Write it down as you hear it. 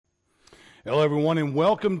Hello, everyone, and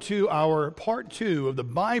welcome to our part 2 of the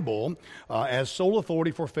Bible as sole authority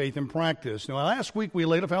for faith and practice. Now, last week we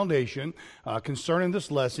laid a foundation concerning this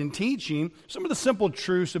lesson, teaching some of the simple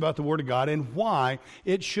truths about the Word of God and why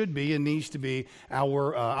it should be and needs to be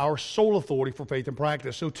our sole authority for faith and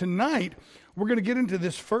practice. So tonight, we're going to get into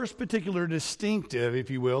this first particular distinctive, if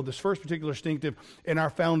you will, in our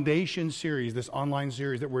foundation series, this online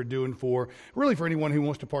series that we're doing for anyone who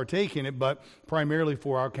wants to partake in it, but primarily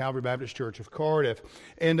for our Calvary Baptist Church of Cardiff.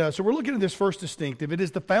 And so we're looking at this first distinctive. It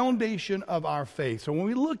is the foundation of our faith. So when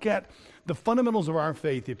we look at the fundamentals of our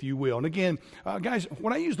faith, if you will, and again, guys,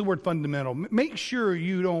 when I use the word fundamental, make sure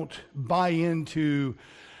you don't buy into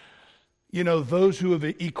those who have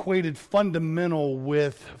equated fundamental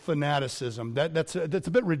with fanaticism. That's a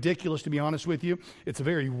bit ridiculous, to be honest with you. It's a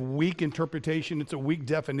very weak interpretation. It's a weak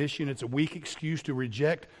definition. It's a weak excuse to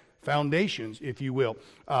reject foundations, if you will.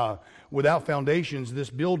 Without foundations, this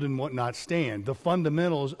building would not stand. The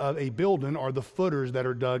fundamentals of a building are the footers that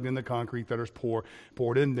are dug in the concrete that are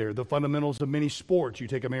poured in there. The fundamentals of many sports, you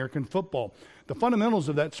take American football, the fundamentals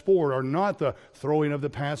of that sport are not the throwing of the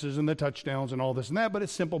passes and the touchdowns and all this and that, but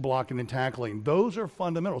it's simple blocking and tackling. Those are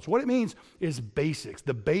fundamentals. What it means is basics,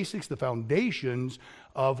 the foundations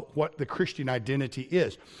of what the Christian identity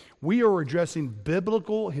is. We are addressing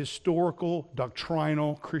biblical, historical,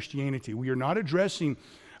 doctrinal Christianity. We are not addressing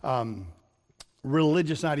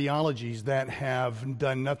religious ideologies that have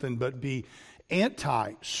done nothing but be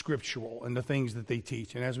anti-scriptural in the things that they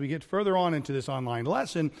teach. And as we get further on into this online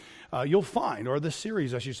lesson, you'll find, or this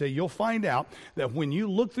series I should say, you'll find out that when you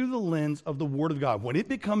look through the lens of the Word of God, when it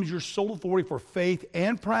becomes your sole authority for faith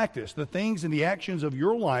and practice, the things and the actions of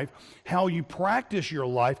your life, how you practice your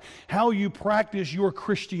life, how you practice your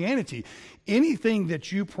Christianity, anything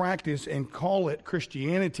that you practice and call it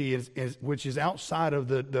Christianity, which is outside of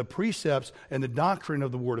the precepts and the doctrine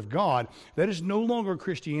of the Word of God, that is no longer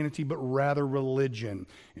Christianity, but rather religion.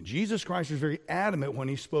 And Jesus Christ was very adamant when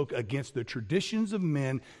he spoke against the traditions of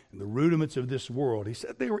men and the rudiments of this world. He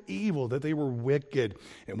said they were evil, that they were wicked,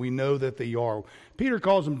 and we know that they are. Peter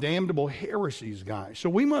calls them damnable heresies, guys. So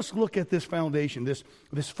we must look at this foundation,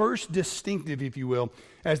 this first distinctive, if you will,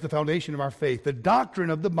 as the foundation of our faith, the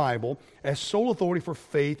doctrine of the Bible as sole authority for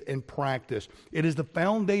faith and practice. It is the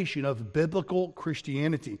foundation of biblical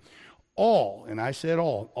Christianity. All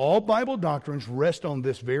Bible doctrines rest on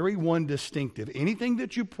this very one distinctive. Anything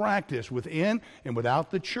that you practice within and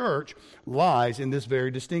without the church lies in this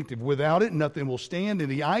very distinctive. Without it, nothing will stand.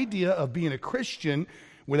 And the idea of being a Christian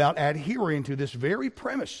without adhering to this very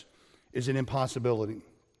premise is an impossibility.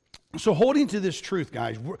 So holding to this truth,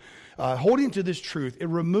 guys, it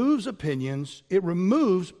removes opinions, it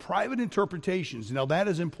removes private interpretations. Now that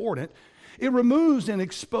is important. It removes and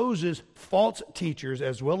exposes false teachers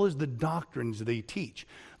as well as the doctrines they teach,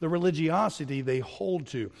 the religiosity they hold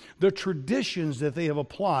to, the traditions that they have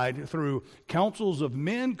applied through councils of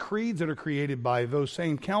men, creeds that are created by those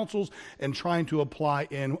same councils, and trying to apply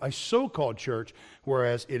in a so-called church,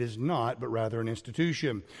 whereas it is not, but rather an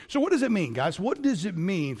institution. So what does it mean, guys? What does it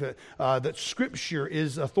mean that Scripture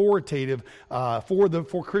is authoritative for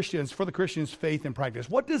the Christians' faith and practice?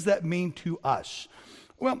 What does that mean to us?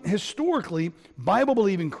 Well, historically,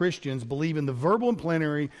 Bible-believing Christians believe in the verbal and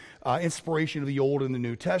plenary inspiration of the Old and the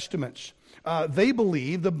New Testaments. They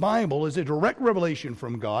believe the Bible is a direct revelation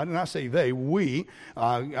from God, and I say they, we.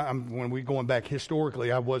 When we're going back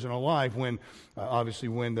historically, I wasn't alive when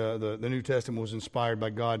the New Testament was inspired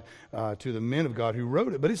by God to the men of God who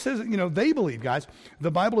wrote it. But it says, they believe, guys,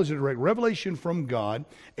 the Bible is a direct revelation from God,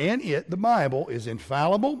 and the Bible, is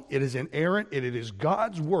infallible, it is inerrant, and it is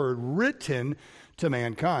God's Word written to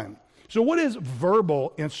mankind. So what is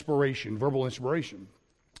verbal inspiration?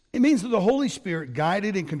 It means that the Holy Spirit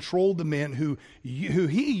guided and controlled the men who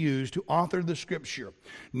he used to author the Scripture.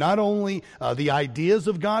 Not only the ideas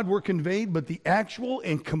of God were conveyed, but the actual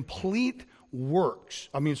and complete words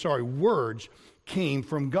came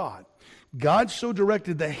from God. God so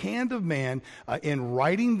directed the hand of man in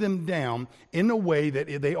writing them down in a way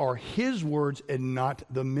that they are his words and not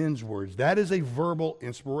the men's words. That is a verbal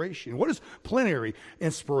inspiration. What does plenary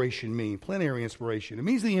inspiration mean? Plenary inspiration. It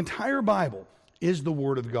means the entire Bible is the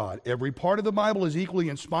Word of God. Every part of the Bible is equally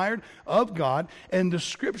inspired of God, and the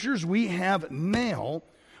Scriptures we have now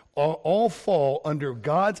all fall under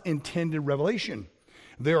God's intended revelation.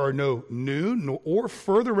 There are no new or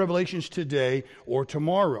further revelations today or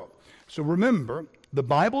tomorrow. So remember, the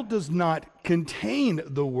Bible does not contain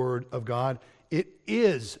the Word of God. It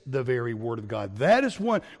is the very Word of God. That is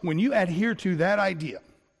when you adhere to that idea,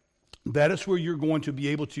 that is where you're going to be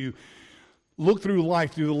able to look through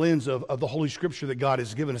life through the lens of the Holy Scripture that God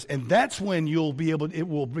has given us. And that's when it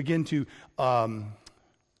will begin to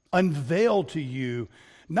unveil to you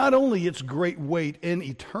not only its great weight in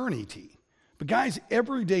eternity, but guys,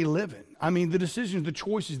 everyday living. I mean, the decisions, the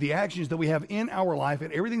choices, the actions that we have in our life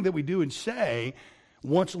and everything that we do and say,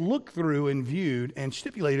 once looked through and viewed and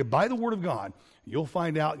stipulated by the Word of God, you'll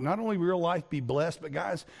find out not only will your life be blessed, but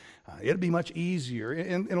guys, it'll be much easier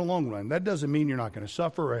in the long run. That doesn't mean you're not going to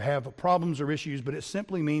suffer or have problems or issues, but it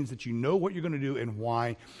simply means that you know what you're going to do and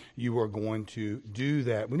why you are going to do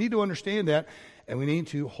that. We need to understand that, and we need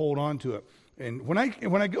to hold on to it. And when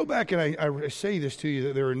I go back and I say this to you,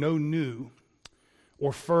 that there are no new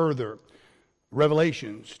or further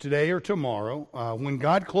revelations today or tomorrow, when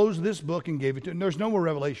God closed this book and gave it to, and there's no more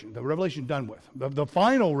revelation. The revelation done with. The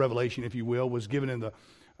final revelation, if you will, was given in the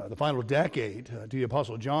final decade to the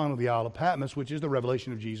Apostle John of the Isle of Patmos, which is the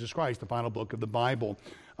revelation of Jesus Christ, the final book of the Bible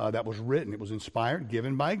that was written. It was inspired,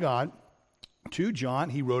 given by God to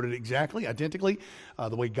John. He wrote it exactly, identically,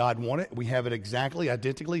 the way God wanted it. We have it exactly,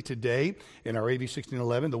 identically today in our AV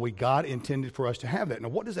 1611, the way God intended for us to have that. Now,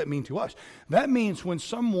 what does that mean to us? That means when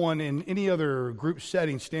someone in any other group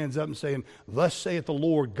setting stands up and saying, "Thus saith the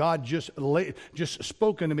Lord, God just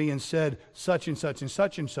spoken to me and said such and such and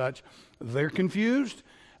such and such," they're confused,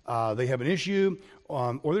 they have an issue,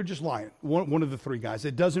 or they're just lying. One of the three guys.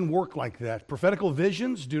 It doesn't work like that. Prophetical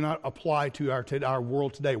visions do not apply to our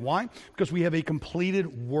world today. Why? Because we have a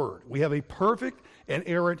completed word. We have a perfect,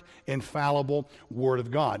 inerrant, infallible word of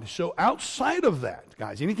God. So outside of that,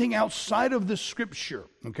 guys, anything outside of the Scripture,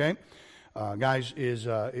 okay, guys, is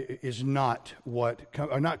not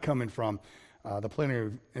not coming from the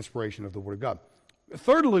plenary inspiration of the Word of God.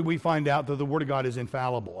 Thirdly, we find out that the Word of God is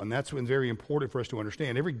infallible, and that's very important for us to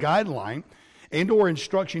understand. Every guideline and or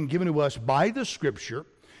instruction given to us by the Scripture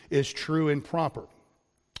is true and proper.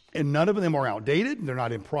 And none of them are outdated. They're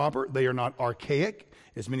not improper. They are not archaic,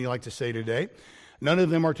 as many like to say today. None of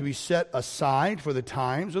them are to be set aside for the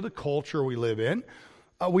times or the culture we live in.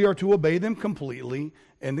 We are to obey them completely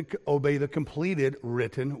and obey the completed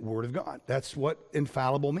written Word of God. That's what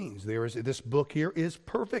infallible means. This book here is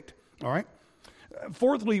perfect, all right?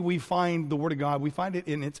 Fourthly, we find the Word of God, we find it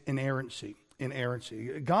in its inerrancy.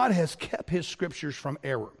 God has kept His Scriptures from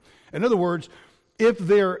error. In other words, if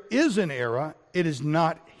there is an error, it is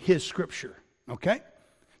not His Scripture, okay?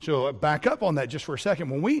 So back up on that just for a second.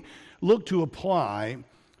 When we look to apply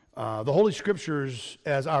the Holy Scriptures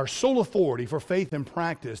as our sole authority for faith and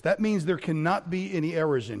practice, that means there cannot be any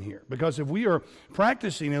errors in here. Because if we are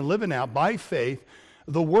practicing and living out by faith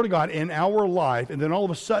the Word of God in our life, and then all of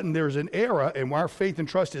a sudden there's an error, and our faith and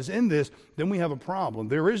trust is in this, then we have a problem.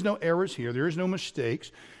 There is no errors here. There is no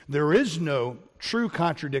mistakes. There is no true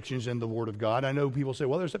contradictions in the Word of God. I know people say,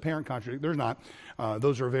 well, there's apparent contradiction. There's not.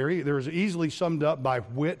 There's easily summed up by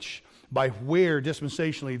where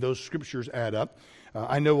dispensationally those Scriptures add up.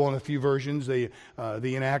 I know on a few versions they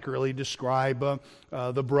inaccurately describe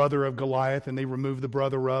the brother of Goliath, and they remove the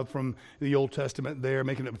brother of from the Old Testament there,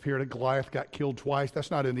 making it appear that Goliath got killed twice. That's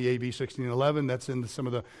not in the AV 1611. That's in some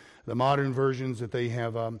of the modern versions that they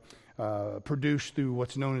have produced through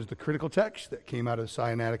what's known as the critical text that came out of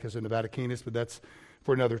Sinaiticus and the Vaticanus, but that's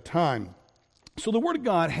for another time. So the Word of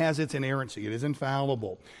God has its inerrancy. It is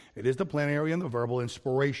infallible. It is the plenary and the verbal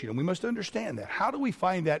inspiration. And we must understand that. How do we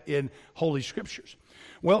find that in Holy Scriptures?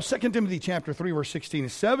 Well, 2 Timothy chapter 3, verse 16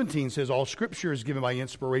 and 17 says, all Scripture is given by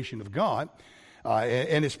inspiration of God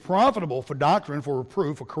and is profitable for doctrine, for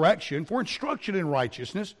reproof, for correction, for instruction in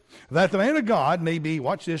righteousness, that the man of God may be,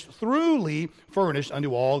 watch this, thoroughly furnished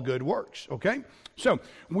unto all good works. Okay? So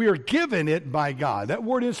we are given it by God. That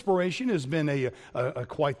word inspiration has been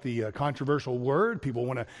quite the controversial word. People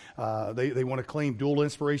want to they want to claim dual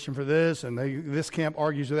inspiration for this, and this camp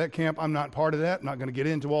argues with that camp. I'm not part of that. I'm not going to get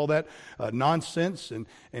into all that nonsense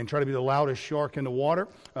and try to be the loudest shark in the water.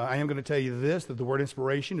 I am going to tell you this: that the word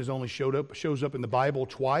inspiration shows up in the Bible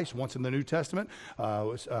twice. Once in the New Testament,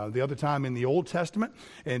 the other time in the Old Testament,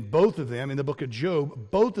 and both of them in the book of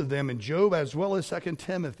Job. Both of them in Job as well as 2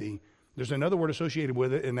 Timothy. There's another word associated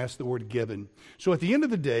with it, and that's the word given. So at the end of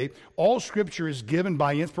the day, all Scripture is given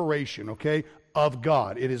by inspiration, okay, of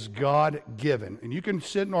God. It is God-given. And you can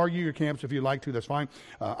sit and argue your camps if you like to. That's fine.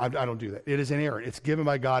 I don't do that. It is inerrant. It's given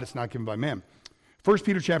by God. It's not given by man. 1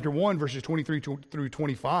 Peter chapter 1, verses 23 through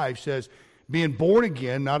 25 says, being born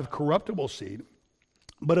again, not of corruptible seed,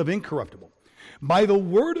 but of incorruptible, by the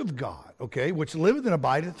word of God, okay, which liveth and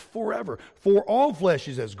abideth forever. For all flesh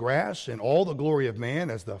is as grass, and all the glory of man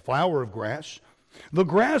as the flower of grass. The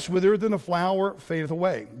grass withereth, and the flower fadeth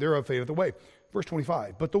away. Thereof fadeth away. Verse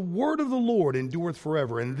 25, but the word of the Lord endureth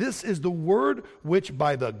forever, and this is the word which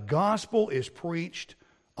by the gospel is preached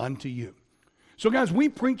unto you. So guys, we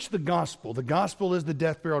preach the gospel. The gospel is the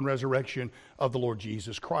death, burial, and resurrection of the Lord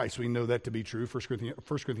Jesus Christ. We know that to be true, 1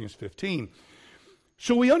 Corinthians 15.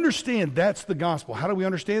 So we understand that's the gospel. How do we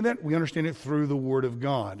understand that? We understand it through the word of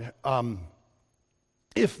God.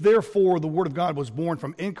 If therefore the word of God was born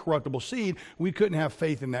from incorruptible seed, we couldn't have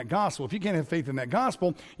faith in that gospel. If you can't have faith in that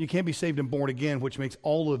gospel, you can't be saved and born again, which makes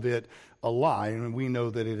all of it a lie, and we know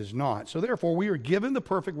that it is not. So therefore, we are given the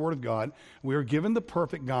perfect word of God. We are given the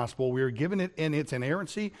perfect gospel. We are given it in its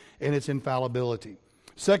inerrancy and its infallibility.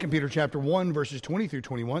 2 Peter chapter 1, verses 20 through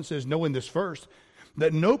 21 says, knowing this first,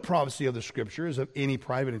 that no prophecy of the Scripture is of any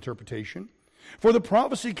private interpretation. For the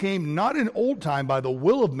prophecy came not in old time by the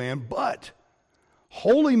will of man, but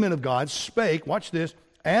holy men of God spake, watch this,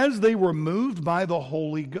 as they were moved by the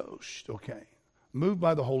Holy Ghost. Okay, moved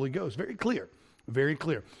by the Holy Ghost. Very clear, very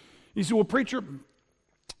clear. You say, well, preacher,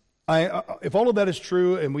 if all of that is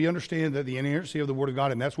true and we understand that the inerrancy of the Word of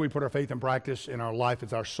God, and that's where we put our faith and practice in our life,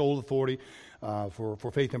 it's our sole authority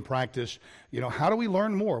for faith and practice, how do we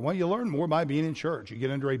learn more? Well, you learn more by being in church. You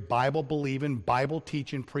get under a Bible-believing,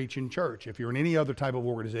 Bible-teaching, preaching church. If you're in any other type of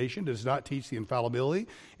organization that does not teach the infallibility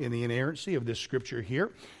and the inerrancy of this Scripture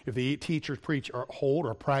here, if the teachers preach or hold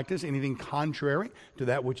or practice anything contrary to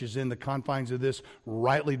that which is in the confines of this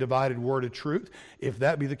rightly divided word of truth, if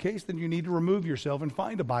that be the case, then you need to remove yourself and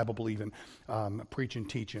find a Bible-believing, preaching,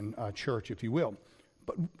 teaching church, if you will.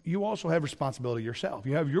 But you also have responsibility yourself.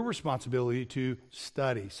 You have your responsibility to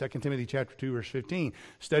study. 2 Timothy chapter 2, verse 15.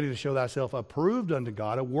 Study to show thyself approved unto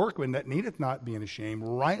God, a workman that needeth not being ashamed,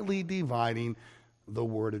 rightly dividing the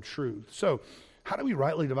word of truth. So, how do we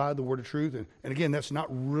rightly divide the word of truth? And again, that's not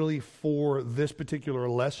really for this particular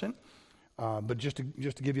lesson, but just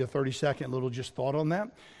to give you a 30-second little just thought on that.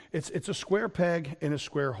 It's a square peg in a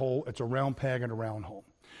square hole. It's a round peg in a round hole.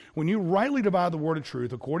 When you rightly divide the word of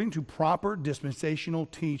truth according to proper dispensational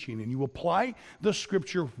teaching, and you apply the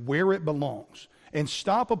Scripture where it belongs, and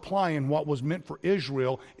stop applying what was meant for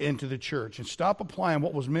Israel into the church, and stop applying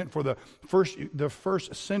what was meant for the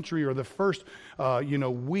first century or the first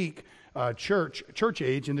week church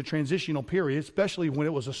age in the transitional period, especially when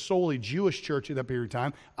it was a solely Jewish church at that period of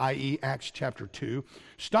time, i.e. Acts chapter 2.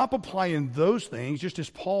 Stop applying those things, just as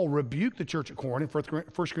Paul rebuked the church at Corinth in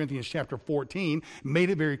 1 Corinthians chapter 14, made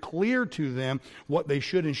it very clear to them what they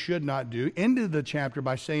should and should not do, ended the chapter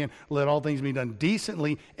by saying, let all things be done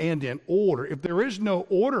decently and in order. If there is no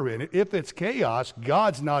order in it, if it's chaos,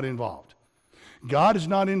 God's not involved. God is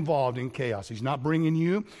not involved in chaos. He's not bringing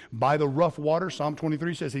you by the rough water. Psalm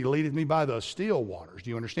 23 says he leadeth me by the still waters. Do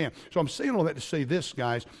you understand? So I'm saying all that to say this,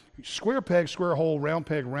 guys. Square peg, square hole, round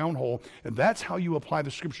peg, round hole. And that's how you apply the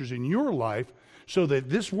Scriptures in your life so that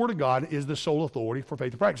this Word of God is the sole authority for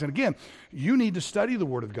faith and practice. And again, you need to study the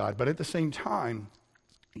Word of God, but at the same time,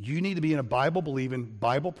 you need to be in a Bible-believing,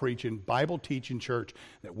 Bible-preaching, Bible-teaching church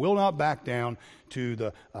that will not back down to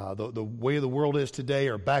the way the world is today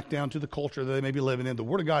or back down to the culture that they may be living in. The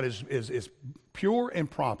Word of God is pure and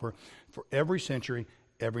proper for every century,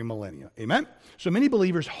 every millennia. Amen? So many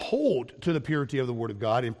believers hold to the purity of the Word of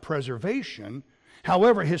God in preservation.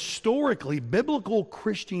 However, historically, biblical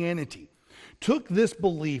Christianity took this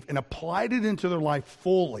belief and applied it into their life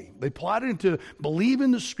fully. They applied it into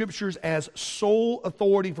believing the Scriptures as sole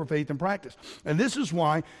authority for faith and practice. And this is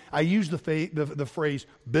why I use the phrase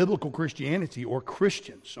biblical Christianity or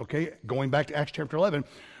Christians, okay? Going back to Acts chapter 11,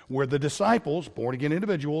 where the disciples, born-again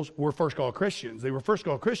individuals, were first called Christians. They were first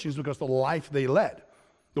called Christians because of the life they led.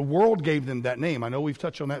 The world gave them that name. I know we've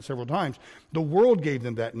touched on that several times. The world gave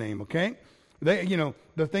them that name, okay?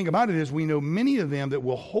 The thing about it is we know many of them that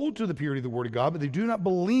will hold to the purity of the Word of God, but they do not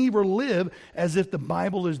believe or live as if the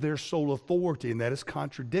Bible is their sole authority, and that is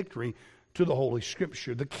contradictory to the Holy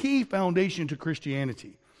Scripture. The key foundation to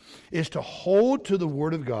Christianity is to hold to the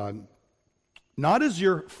Word of God, not as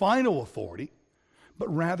your final authority,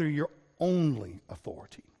 but rather your only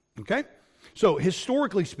authority. Okay? So,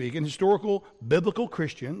 historically speaking, historical biblical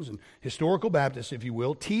Christians and historical Baptists, if you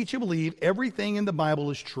will, teach and believe everything in the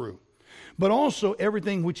Bible is true. But also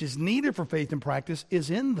everything which is needed for faith and practice is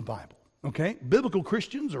in the Bible, okay? Biblical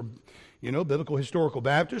Christians or, biblical historical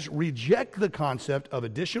Baptists reject the concept of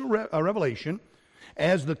additional revelation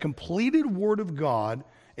as the completed Word of God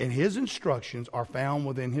and His instructions are found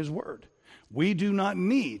within His Word. We do not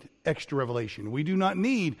need extra revelation. We do not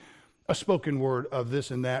need a spoken word of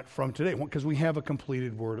this and that from today because we have a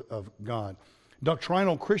completed Word of God.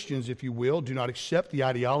 Doctrinal Christians, if you will, do not accept the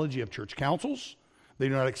ideology of church councils. They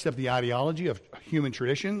do not accept the ideology of human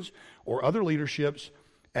traditions or other leaderships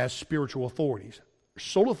as spiritual authorities.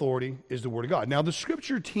 sole authority is the Word of God. Now, the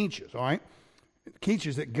Scripture teaches, all right,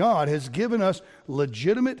 teaches that God has given us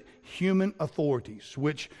legitimate human authorities,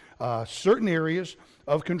 which certain areas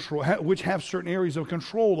of control, which have certain areas of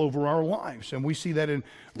control over our lives. And we see that in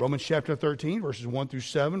Romans chapter 13, verses 1 through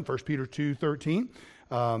 7, 1 Peter 2, 13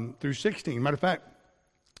 through 16. Matter of fact,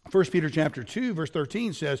 1 Peter chapter 2, verse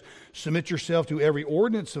 13 says, submit yourself to every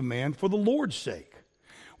ordinance of man for the Lord's sake,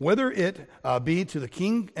 whether it be to the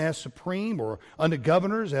king as supreme, or unto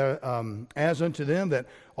governors as unto them that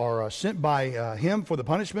are sent by him for the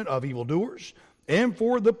punishment of evildoers, and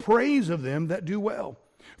for the praise of them that do well.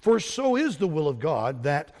 For so is the will of God,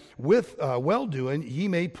 that with well-doing ye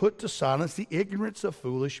may put to silence the ignorance of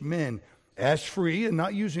foolish men, as free, and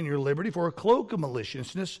not using your liberty for a cloak of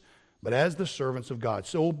maliciousness, but as the servants of God.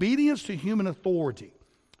 So obedience to human authority,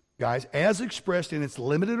 guys, as expressed in its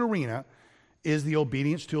limited arena, is the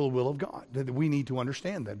obedience to the will of God. We need to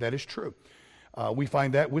understand that. That is true. We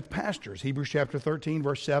find that with pastors. Hebrews chapter 13,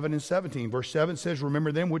 verse 7 and 17. Verse 7 says,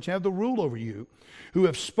 remember them which have the rule over you, who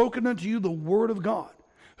have spoken unto you the word of God,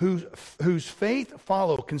 whose faith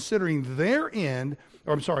follow, considering the end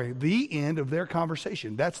of their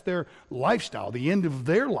conversation. That's their lifestyle, the end of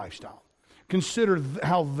their lifestyle. Consider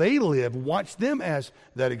how they live. Watch them as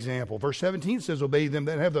that example. Verse 17 says, obey them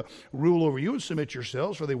that have the rule over you, and submit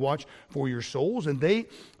yourselves, for they watch for your souls. And they,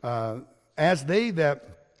 as they that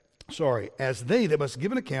must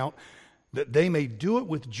give an account, that they may do it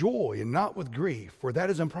with joy and not with grief, for that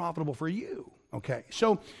is unprofitable for you. Okay,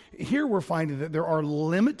 so here we're finding that there are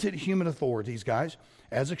limited human authorities, guys,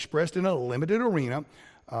 as expressed in a limited arena,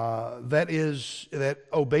 that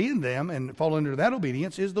obeying them and fall under that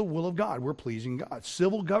obedience is the will of God. We're pleasing God.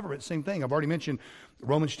 Civil government, same thing. I've already mentioned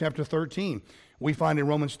Romans chapter 13. We find in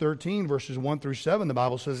Romans 13, verses 1 through 7, the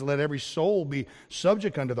Bible says, let every soul be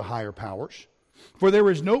subject unto the higher powers. For there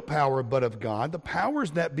is no power but of God. The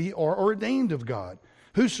powers that be are ordained of God.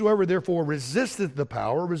 Whosoever therefore resisteth the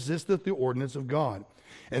power, resisteth the ordinance of God.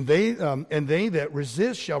 And they that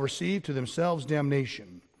resist shall receive to themselves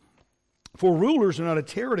damnation. For rulers are not a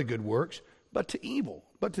terror to good works, but to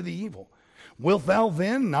the evil. Wilt thou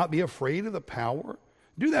then not be afraid of the power?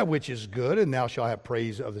 Do that which is good, and thou shalt have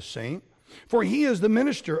praise of the same. For he is the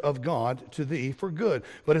minister of God to thee for good.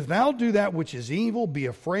 But if thou do that which is evil, be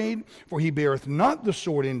afraid, for he beareth not the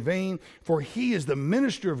sword in vain, for he is the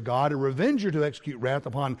minister of God, a revenger to execute wrath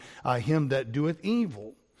upon him that doeth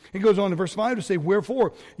evil. He goes on to verse 5 to say,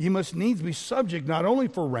 wherefore ye must needs be subject not only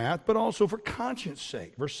for wrath, but also for conscience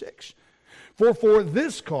sake. Verse 6. For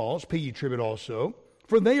this cause pay ye tribute also,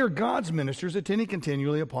 for they are God's ministers, attending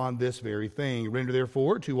continually upon this very thing. Render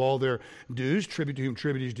therefore to all their dues, tribute to whom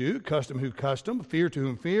tribute is due, custom who custom, fear to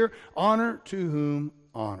whom fear, honor to whom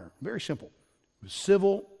honor. Very simple.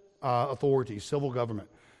 Civil authority, civil government.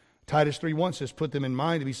 Titus 3:1 says, put them in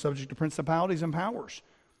mind to be subject to principalities and powers,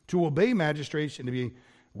 to obey magistrates, and to be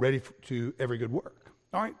ready to every good work.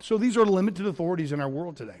 All right, so these are limited authorities in our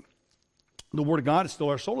world today. The Word of God is still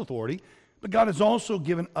our sole authority, but God has also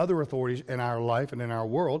given other authorities in our life and in our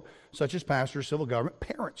world, such as pastors, civil government,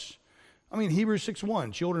 parents. I mean, Hebrews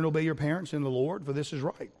 6:1, children, obey your parents in the Lord, for this is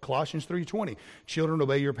right. Colossians 3:20, children,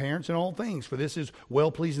 obey your parents in all things, for this is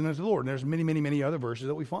well-pleasing unto the Lord. And there's many, many, many other verses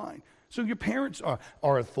that we find. So your parents are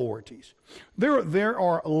authorities. There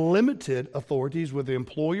are limited authorities with the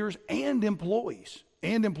employers and employees.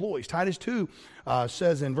 Titus 2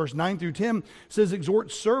 says in verse 9 through 10, says,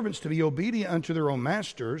 exhort servants to be obedient unto their own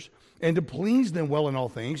masters, and to please them well in all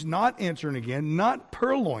things, not answering again, not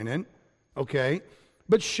purloining, okay,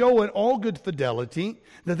 but showing all good fidelity,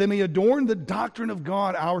 that they may adorn the doctrine of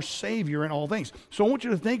God, our Savior, in all things. So I want you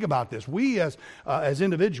to think about this. We as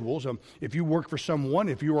individuals, if you work for someone,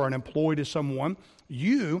 if you are an employee to someone,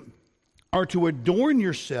 you are to adorn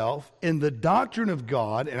yourself in the doctrine of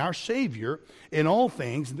God and our Savior in all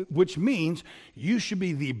things, which means you should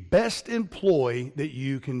be the best employee that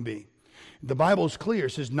you can be. The Bible is clear.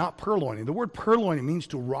 It says not purloining. The word purloining means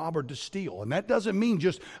to rob or to steal. And that doesn't mean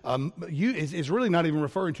just, it's really not even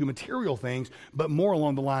referring to material things, but more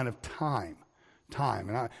along the line of time.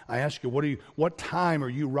 And I ask you, what time are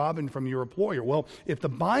you robbing from your employer? Well, if the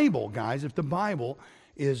Bible, guys,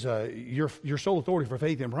 is your sole authority for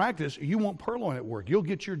faith and practice, you won't purloin at work. You'll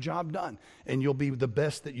get your job done, and you'll be the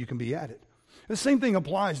best that you can be at it. The same thing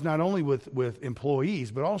applies not only with employees,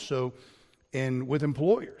 but also with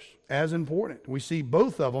employers, as important. We see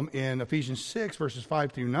both of them in Ephesians 6, verses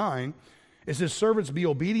 5 through 9. It says, servants, be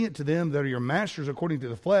obedient to them that are your masters according to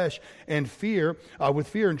the flesh, and with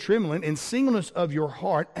fear and trembling, and singleness of your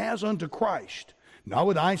heart, as unto Christ, not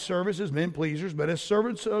with eye service as men pleasers, but as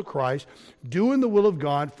servants of Christ, doing the will of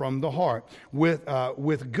God from the heart,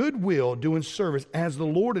 with good will, doing service as the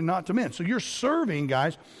Lord and not to men. So you're serving,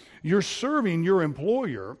 guys, you're serving your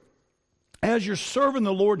employer as you're serving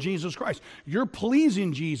the Lord Jesus Christ. You're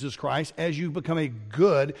pleasing Jesus Christ as you become a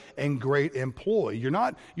good and great employee. You're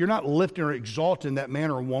not lifting or exalting that man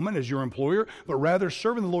or woman as your employer, but rather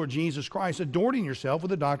serving the Lord Jesus Christ, adorning yourself with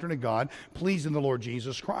the doctrine of God, pleasing the Lord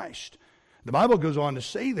Jesus Christ. The Bible goes on to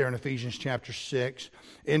say there in Ephesians chapter 6,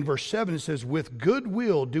 in verse 7, it says, with good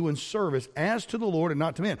will doing service as to the Lord and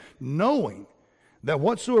not to men, knowing that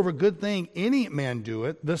whatsoever good thing any man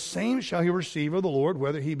doeth, the same shall he receive of the Lord,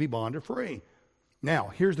 whether he be bond or free.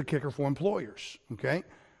 Now, here's the kicker for employers, okay?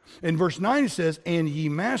 In verse 9 it says, and ye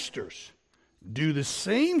masters, do the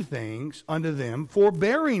same things unto them,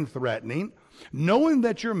 forbearing threatening, knowing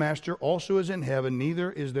that your master also is in heaven,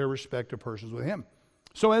 neither is there respect of persons with him.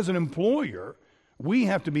 So as an employer, we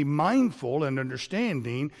have to be mindful and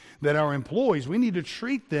understanding that our employees, we need to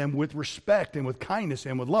treat them with respect and with kindness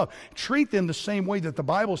and with love. Treat them the same way that the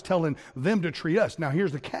Bible's telling them to treat us. Now,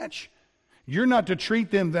 here's the catch. You're not to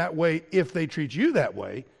treat them that way if they treat you that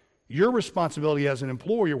way. Your responsibility as an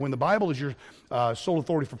employer, when the Bible is your sole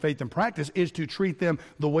authority for faith and practice, is to treat them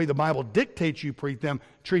the way the Bible dictates you treat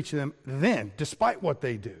them then, despite what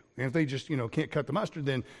they do. And if they just, can't cut the mustard,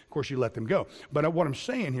 then, of course, you let them go. But what I'm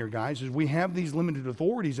saying here, guys, is we have these limited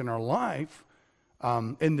authorities in our life,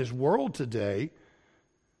 in this world today,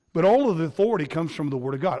 but all of the authority comes from the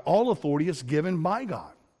Word of God. All authority is given by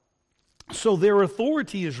God. So their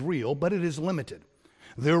authority is real, but it is limited.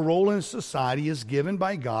 Their role in society is given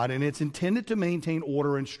by God, and it's intended to maintain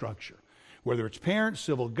order and structure. Whether it's parents,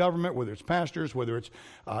 civil government, whether it's pastors, whether it's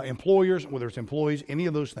employers, whether it's employees, any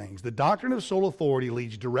of those things. The doctrine of sole authority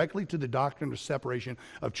leads directly to the doctrine of separation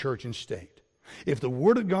of church and state. If the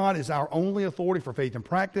Word of God is our only authority for faith and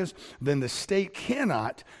practice, then the state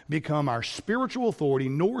cannot become our spiritual authority,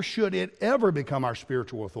 nor should it ever become our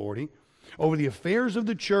spiritual authority over the affairs of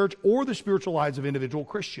the church or the spiritual lives of individual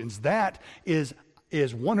Christians. That is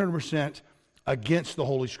 100% against the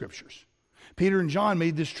Holy Scriptures. Peter and John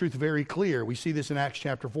made this truth very clear. We see this in Acts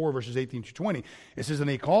chapter 4, verses 18 to 20. It says, and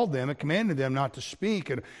he called them and commanded them not to speak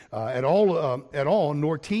at all,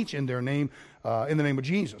 nor teach in their name, in the name of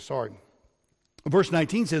Jesus. Verse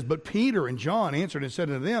 19 says, but Peter and John answered and said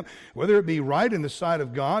unto them, whether it be right in the sight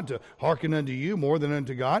of God to hearken unto you more than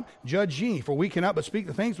unto God, judge ye, for we cannot but speak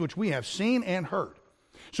the things which we have seen and heard.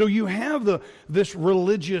 So you have this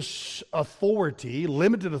religious authority,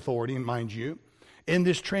 limited authority, mind you, in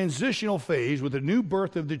this transitional phase with the new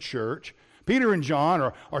birth of the church. Peter and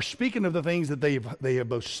John are speaking of the things that they have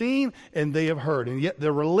both seen and they have heard. And yet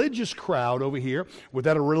the religious crowd over here,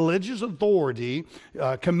 without a religious authority,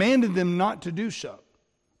 commanded them not to do so.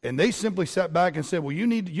 And they simply sat back and said, well,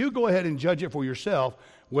 you go ahead and judge it for yourself,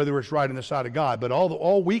 whether it's right in the sight of God. But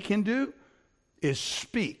all we can do is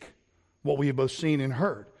speak what we have both seen and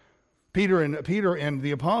heard. Peter and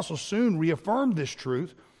the apostles soon reaffirmed this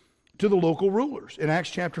truth to the local rulers. In Acts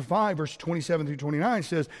chapter 5, verse 27 through 29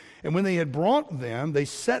 says, and when they had brought them, they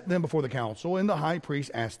set them before the council, and the high priest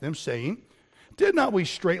asked them, saying, did not we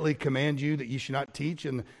straitly command you that ye should not teach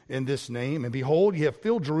in this name? And behold, ye have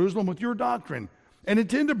filled Jerusalem with your doctrine, and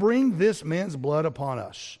intend to bring this man's blood upon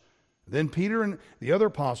us. Then Peter and the other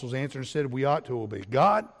apostles answered and said, we ought to obey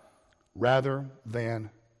God rather than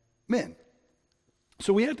men.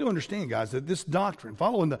 So we have to understand, guys, that this doctrine,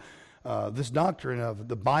 following this doctrine of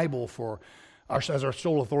the Bible as our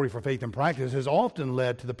sole authority for faith and practice, has often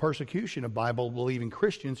led to the persecution of Bible-believing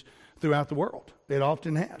Christians throughout the world. It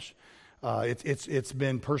often has. It's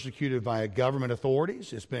been persecuted by government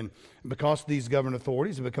authorities. It's been because these government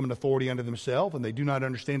authorities have become an authority unto themselves, and they do not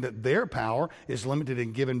understand that their power is limited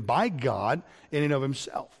and given by God in and of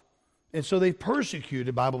Himself. And so they've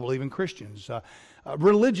persecuted Bible-believing Christians.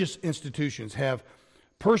 Religious institutions have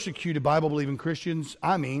persecuted Bible-believing Christians,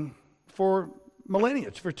 for millennia.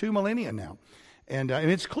 It's for 2 millennia now. And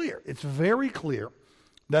it's clear, it's very clear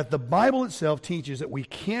that the Bible itself teaches that we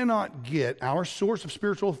cannot get our source of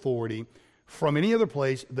spiritual authority from any other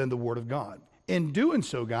place than the Word of God. In doing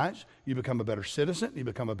so, guys, you become a better citizen, you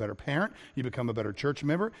become a better parent, you become a better church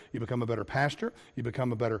member, you become a better pastor, you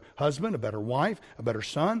become a better husband, a better wife, a better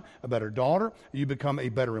son, a better daughter, you become a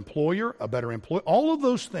better employer, a better employee. All of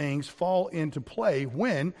those things fall into play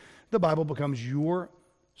when the Bible becomes your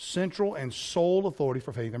central and sole authority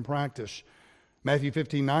for faith and practice. Matthew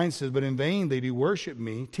 15:9 says, but in vain they do worship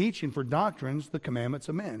me, teaching for doctrines the commandments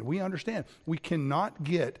of men. We understand we cannot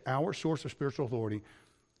get our source of spiritual authority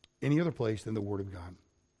any other place than the Word of God.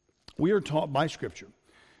 We are taught by Scripture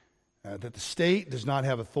that the state does not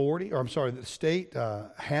have authority, that the state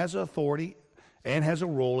has authority and has a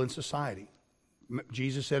role in society.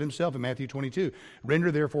 Jesus said himself in Matthew 22,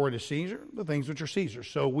 "Render therefore unto Caesar the things which are Caesar's."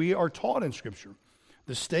 So we are taught in Scripture,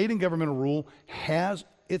 the state and governmental rule has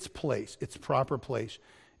its place, its proper place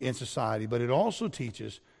in society, but it also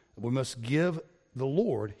teaches that we must give the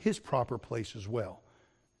Lord his proper place as well.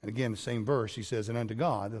 And again, the same verse, he says, "And unto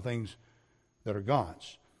God the things that are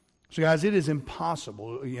God's." So guys, it is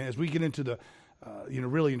impossible, as we get into the,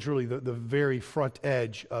 really and truly the very front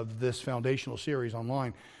edge of this foundational series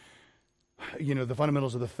online, the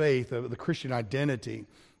fundamentals of the faith, of the Christian identity,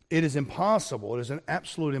 it is impossible, it is an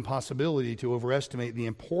absolute impossibility to overestimate the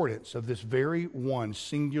importance of this very one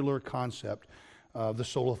singular concept of the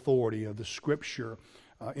sole authority of the Scripture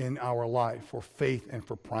in our life for faith and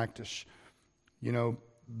for practice.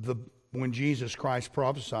 When Jesus Christ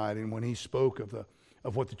prophesied and when he spoke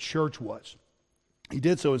of what the church was, he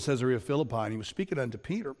did so in Caesarea Philippi, and he was speaking unto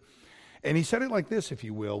Peter. And he said it like this, if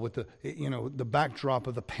you will, with the backdrop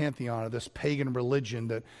of the pantheon of this pagan religion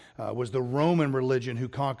that was the Roman religion who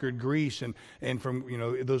conquered Greece, and from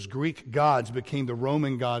those Greek gods became the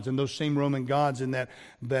Roman gods, and those same Roman gods in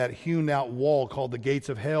that hewn out wall called the gates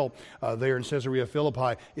of hell there in Caesarea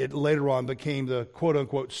Philippi, it later on became the quote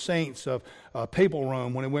unquote saints of papal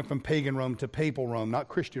Rome when it went from pagan Rome to papal Rome, not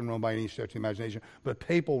Christian Rome by any stretch of the imagination, but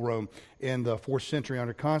papal Rome in the 4th century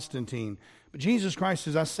under Constantine. But Jesus Christ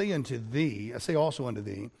says, I say also unto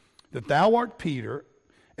thee, that thou art Peter,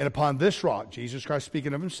 and upon this rock," Jesus Christ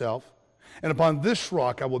speaking of himself, "and upon this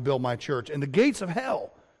rock I will build my church, and the gates of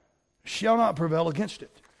hell shall not prevail against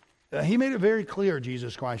it." He made it very clear,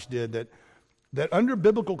 Jesus Christ did, that under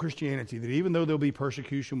biblical Christianity, that even though there'll be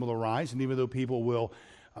persecution will arise, and even though people will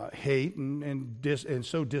hate and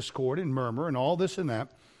sow discord and murmur and all this and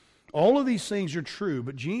that, all of these things are true,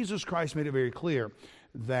 but Jesus Christ made it very clear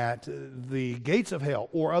that the gates of hell,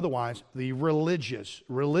 or otherwise the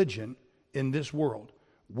religion in this world,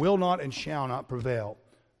 will not and shall not prevail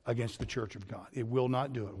against the church of God. It will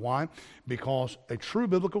not do it. Why? Because a true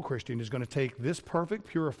biblical Christian is going to take this perfect,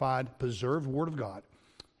 purified, preserved Word of God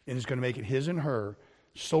and is going to make it his and her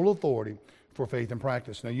sole authority for faith and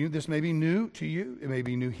practice. Now, this may be new to you. It may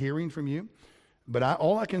be new hearing from you. But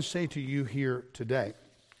all I can say to you here today,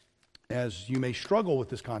 as you may struggle with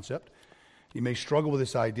this concept, you may struggle with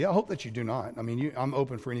this idea. I hope that you do not. I mean, I'm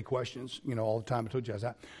open for any questions, all the time. I told you guys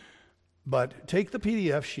that. But take the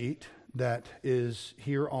PDF sheet that is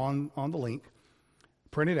here on the link,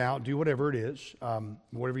 print it out, do whatever it is,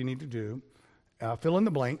 whatever you need to do. Fill in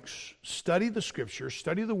the blanks, study the Scriptures,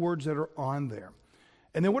 study the words that are on there.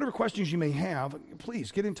 And then whatever questions you may have,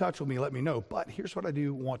 please get in touch with me, let me know. But here's what I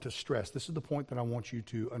do want to stress. This is the point that I want you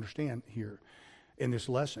to understand here in this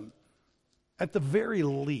lesson. At the very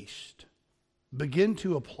least, begin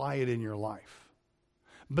to apply it in your life.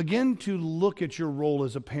 Begin to look at your role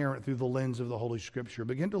as a parent through the lens of the Holy Scripture.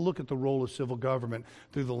 Begin to look at the role of civil government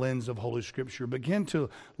through the lens of Holy Scripture. Begin to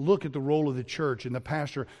look at the role of the church and the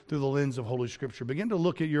pastor through the lens of Holy Scripture. Begin to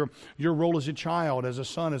look at your role as a child, as a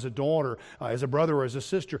son, as a daughter, as a brother or as a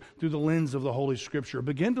sister through the lens of the Holy Scripture.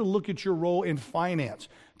 Begin to look at your role in finance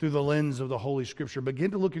through the lens of the Holy Scripture. Begin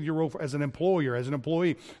to look at your role as an employer, as an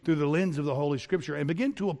employee through the lens of the Holy Scripture. And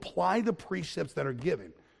begin to apply the precepts that are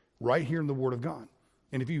given right here in the Word of God.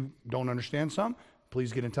 And if you don't understand some,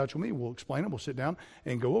 please get in touch with me. We'll explain them. We'll sit down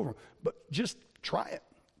and go over them. But just try it.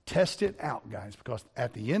 Test it out, guys, because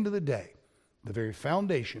at the end of the day, the very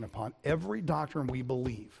foundation upon every doctrine we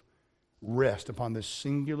believe rests upon this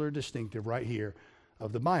singular distinctive right here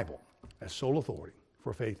of the Bible as sole authority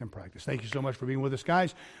for faith and practice. Thank you so much for being with us,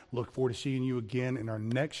 guys. Look forward to seeing you again in our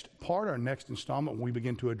next part, our next installment, when we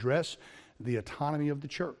begin to address the autonomy of the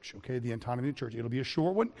church, okay? The autonomy of the church. It'll be a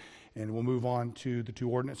short one, and we'll move on to the 2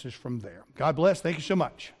 ordinances from there. God bless. Thank you so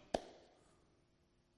much.